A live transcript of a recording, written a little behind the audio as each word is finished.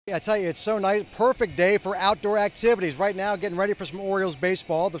I tell you, it's so nice. Perfect day for outdoor activities. Right now, getting ready for some Orioles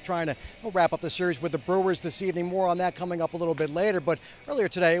baseball. They're trying to wrap up the series with the Brewers this evening. More on that coming up a little bit later. But earlier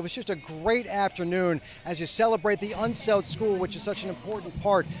today, it was just a great afternoon as you celebrate the Unselds School, which is such an important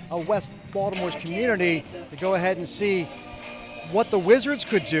part of West Baltimore's community, to go ahead and see what the Wizards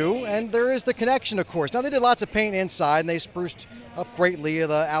could do, and there is the connection, of course. Now, they did lots of paint inside, and they spruced up greatly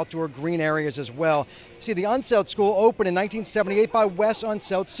the outdoor green areas as well. See, the Unselds School opened in 1978 by Wes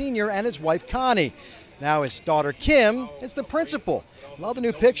Unselds Sr. and his wife, Connie. Now his daughter, Kim, is the principal. Love the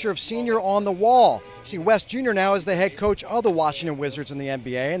new picture of Sr. on the wall. See, Wes Jr. now is the head coach of the Washington Wizards in the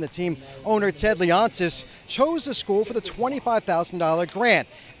NBA, and the team owner, Ted Leonsis, chose the school for the $25,000 grant.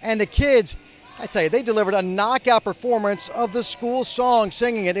 And the kids, I tell you, they delivered a knockout performance of the school song,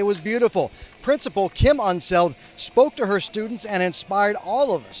 singing it. It was beautiful. Principal Kim Unseld spoke to her students and inspired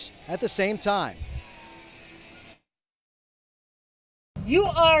all of us at the same time. You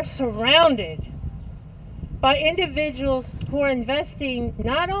are surrounded by individuals who are investing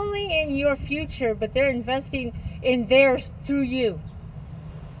not only in your future, but they're investing in theirs through you.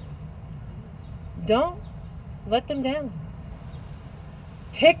 Don't let them down.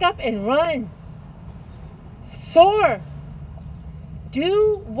 Pick up and run. Soar.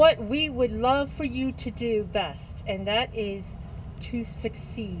 Do what we would love for you to do best, and that is to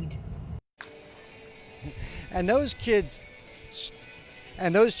succeed. And those kids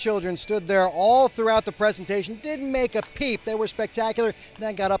and those children stood there all throughout the presentation, didn't make a peep. They were spectacular,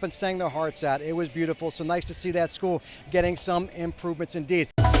 then got up and sang their hearts out. It was beautiful, so nice to see that school getting some improvements indeed.